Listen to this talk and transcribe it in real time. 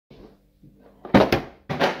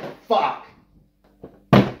fuck!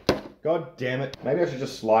 God damn it. Maybe I should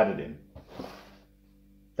just slide it in.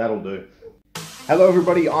 That'll do. Hello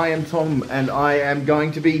everybody, I am Tom, and I am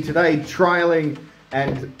going to be today trialing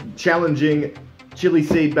and challenging Chili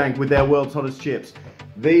Seed Bank with their world's hottest chips.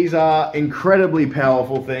 These are incredibly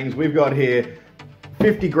powerful things. We've got here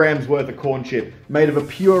 50 grams worth of corn chip made of a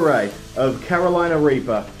puree of Carolina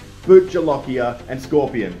Reaper, Boot Jolokia, and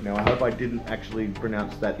Scorpion. Now I hope I didn't actually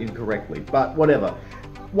pronounce that incorrectly, but whatever.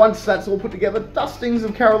 Once that's all put together, dustings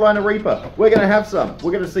of Carolina Reaper. We're gonna have some.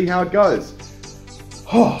 We're gonna see how it goes.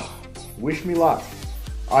 Oh, wish me luck.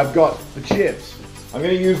 I've got the chips. I'm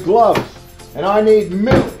gonna use gloves, and I need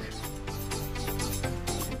milk.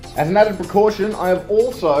 As an added precaution, I have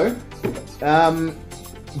also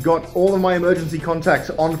got all of my emergency contacts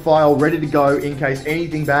on file, ready to go in case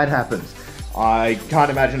anything bad happens. I can't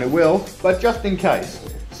imagine it will, but just in case.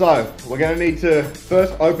 So, we're gonna need to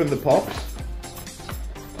first open the pops,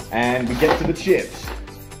 and we get to the chips.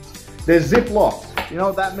 They're zip-locked. You know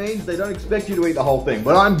what that means? They don't expect you to eat the whole thing,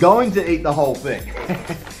 but I'm going to eat the whole thing.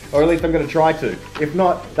 Or at least I'm gonna try to. If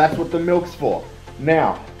not, that's what the milk's for.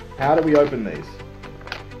 Now, how do we open these?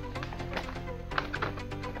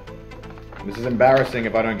 This is embarrassing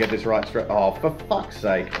if I don't get this right straight. Oh, for fuck's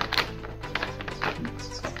sake.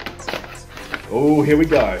 Oh, here we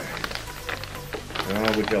go.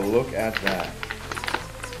 Oh, would you look at that.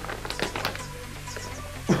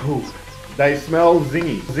 Ooh, they smell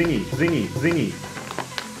zingy, zingy, zingy, zingy.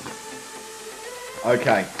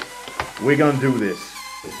 Okay, we're gonna do this.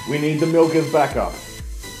 We need the milk as backup.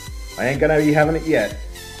 I ain't gonna be having it yet,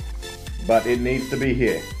 but it needs to be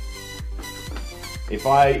here. If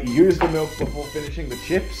I use the milk before finishing the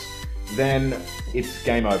chips, then it's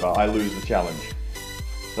game over. I lose the challenge.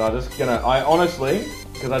 So I'm just gonna, I honestly,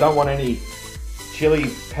 because I don't want any chili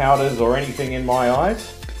powders or anything in my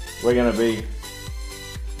eyes, we're gonna be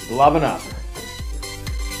gloving up.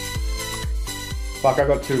 Fuck, I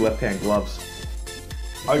got 2 left-hand gloves.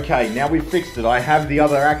 Okay, now we've fixed it. I have the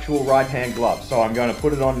other actual right-hand glove, so I'm going to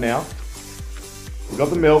put it on now. We got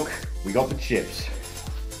the milk, we got the chips.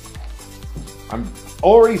 I'm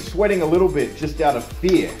already sweating a little bit just out of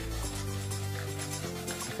fear.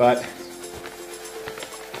 But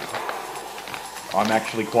I'm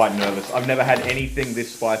actually quite nervous. I've never had anything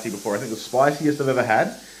this spicy before. I think the spiciest I've ever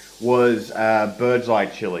had was Bird's Eye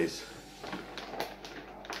chilies.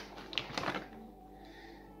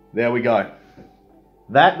 There we go.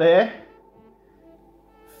 That there,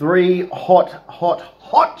 3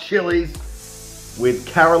 hot chilies with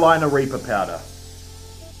Carolina Reaper powder.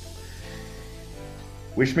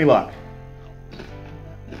 Wish me luck.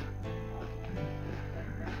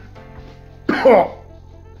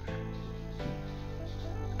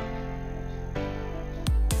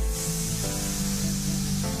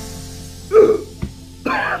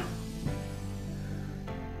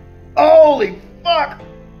 Holy fuck!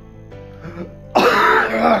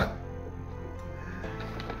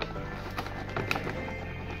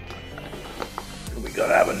 We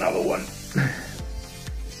gotta have another one.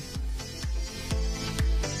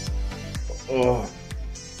 Oh.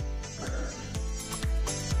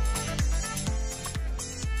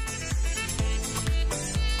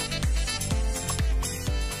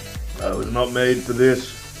 I was not made for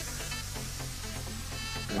this.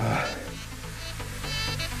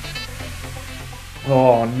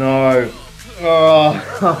 Oh no.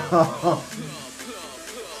 Oh.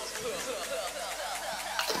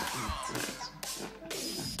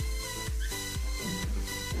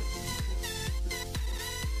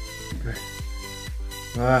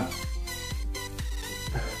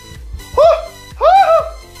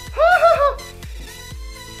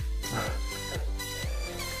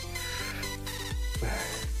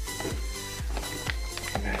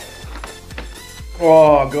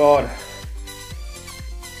 Oh God.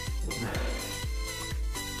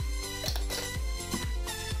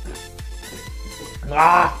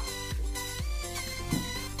 Ah.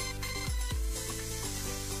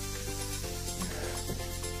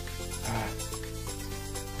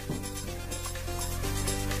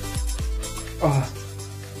 Oh.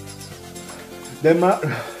 They're not.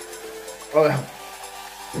 Oh.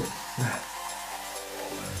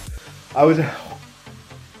 I was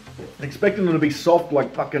expecting them to be soft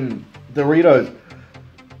like fucking Doritos.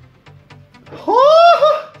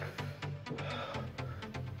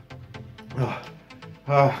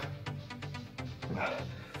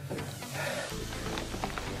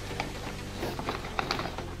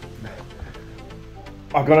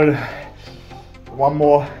 I've got it. One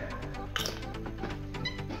more.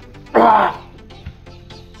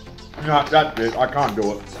 No, that's it. I can't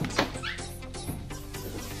do it.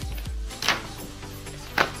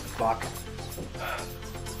 fuck.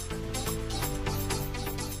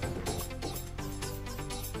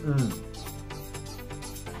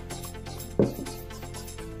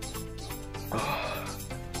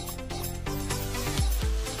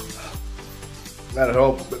 That'll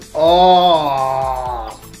help. But,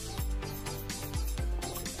 oh!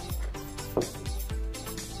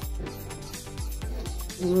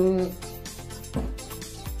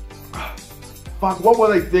 Fuck, what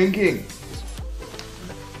were they thinking?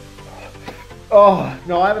 Oh,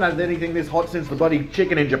 no, I haven't had anything this hot since the bloody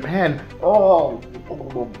chicken in Japan. Oh.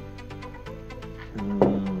 Oh,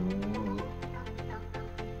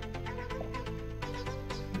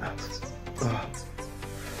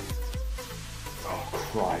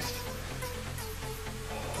 Christ.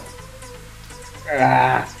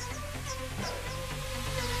 Ah.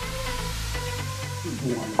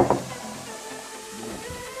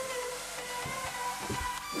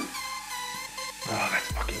 Oh,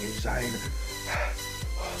 that's fucking insane.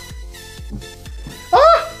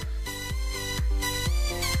 Ah!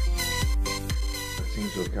 That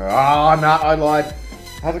seems to have come. Ah, no, I lied.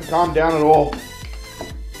 Hasn't calmed down at all.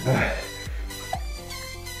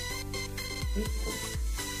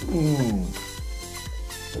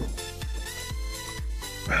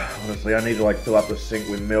 Honestly, I need to like fill up the sink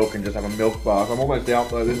with milk and just have a milk bath. I'm almost out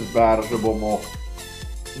though. This is bad. I should have bought more.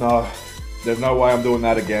 No, there's no way I'm doing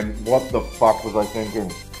that again. What the fuck was I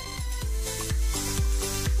thinking?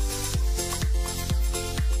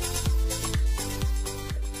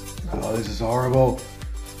 Oh, this is horrible.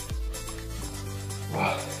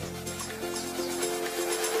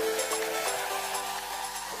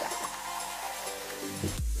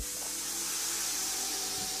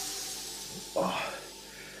 Oh,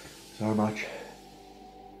 so much.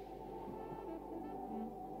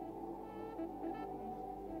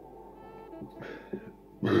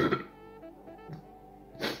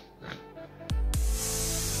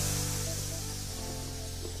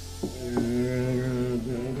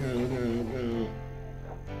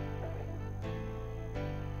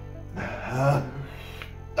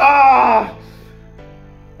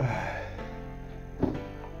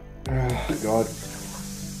 God.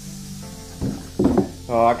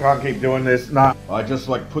 Oh, I can't keep doing this. Nah. I just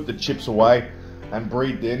like put the chips away and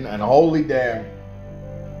breathed in, and holy damn.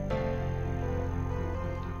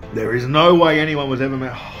 There is no way anyone was ever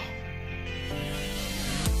meant. Oh.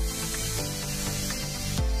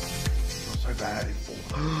 Not so bad.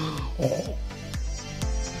 Oh.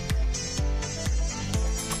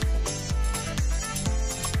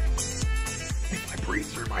 If I breathe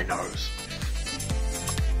through my nose.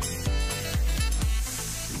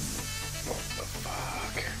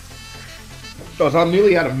 So I'm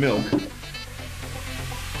nearly out of milk.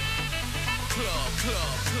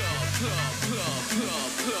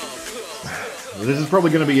 This is probably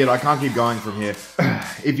going to be it. I can't keep going from here.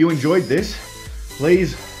 If you enjoyed this,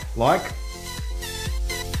 please like,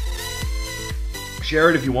 share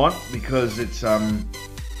it if you want, because it's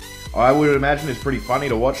I would imagine it's pretty funny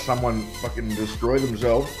to watch someone fucking destroy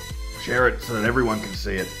themselves. Share it so that everyone can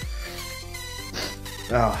see it.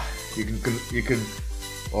 You can.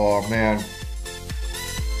 Oh man.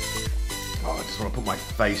 Oh, I just want to put my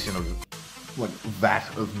face in a like vat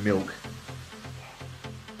of milk.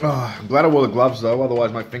 Oh, I'm glad I wore the gloves though,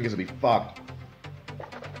 otherwise my fingers would be fucked.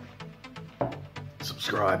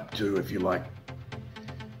 Subscribe too if you like.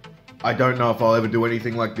 I don't know if I'll ever do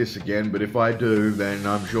anything like this again, but if I do, then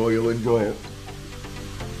I'm sure you'll enjoy it.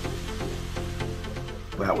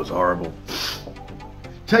 That was horrible.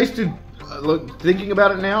 Tasted, look, thinking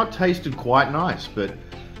about it now, it tasted quite nice, but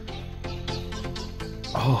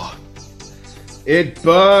oh, it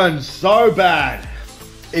burns so bad.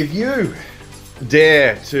 If you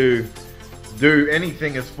dare to do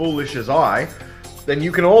anything as foolish as I, then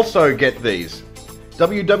you can also get these.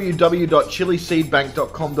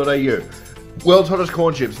 www.chiliseedbank.com.au. World's hottest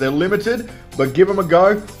corn chips. They're limited, but give them a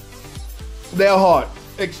go. They're hot.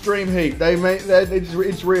 Extreme heat.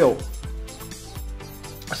 It's real.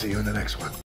 I'll see you in the next one.